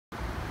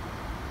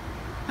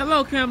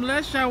Hello,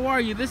 Kamlesh. How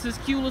are you? This is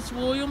Culus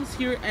Williams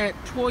here at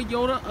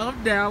Toyota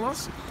of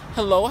Dallas.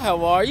 Hello,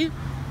 how are you?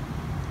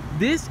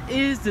 This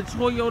is the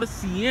Toyota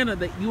Sienna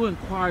that you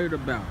inquired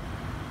about.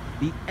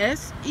 The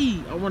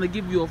SE. I want to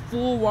give you a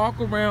full walk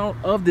around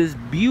of this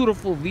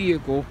beautiful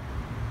vehicle.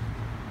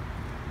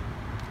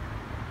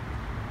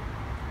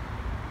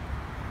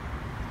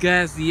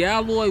 Guys, the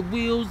alloy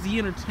wheels, the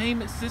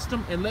entertainment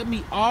system, and let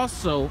me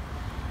also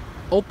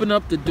open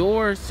up the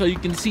door so you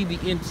can see the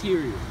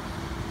interior.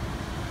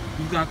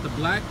 You've got the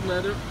black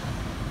leather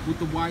with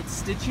the white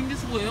stitching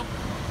as well.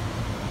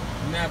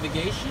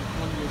 Navigation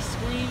on your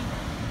screen.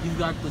 You've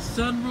got the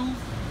sunroof.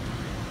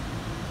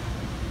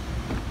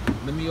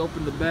 Let me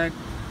open the back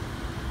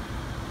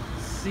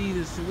seat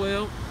as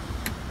well.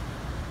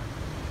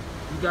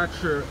 You got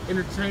your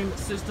entertainment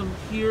system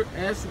here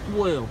as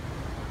well.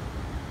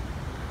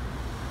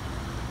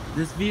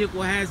 This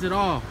vehicle has it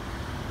all.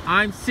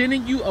 I'm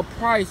sending you a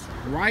price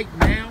right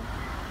now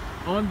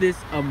on this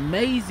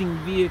amazing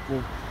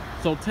vehicle.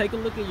 So take a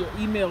look at your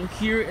email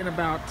here in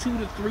about 2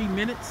 to 3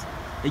 minutes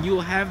and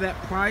you'll have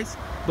that price.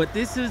 But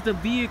this is the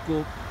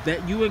vehicle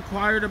that you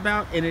inquired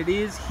about, and it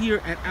is here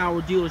at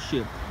our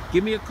dealership.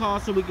 Give me a call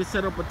so we can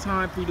set up a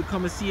time for you to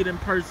come and see it in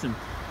person.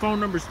 Phone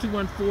number is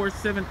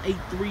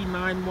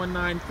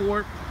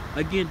 214-783-9194.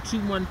 Again,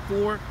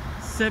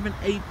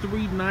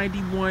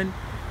 214-783-9194.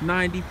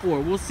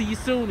 We'll see you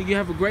soon and you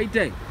have a great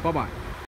day. Bye-bye.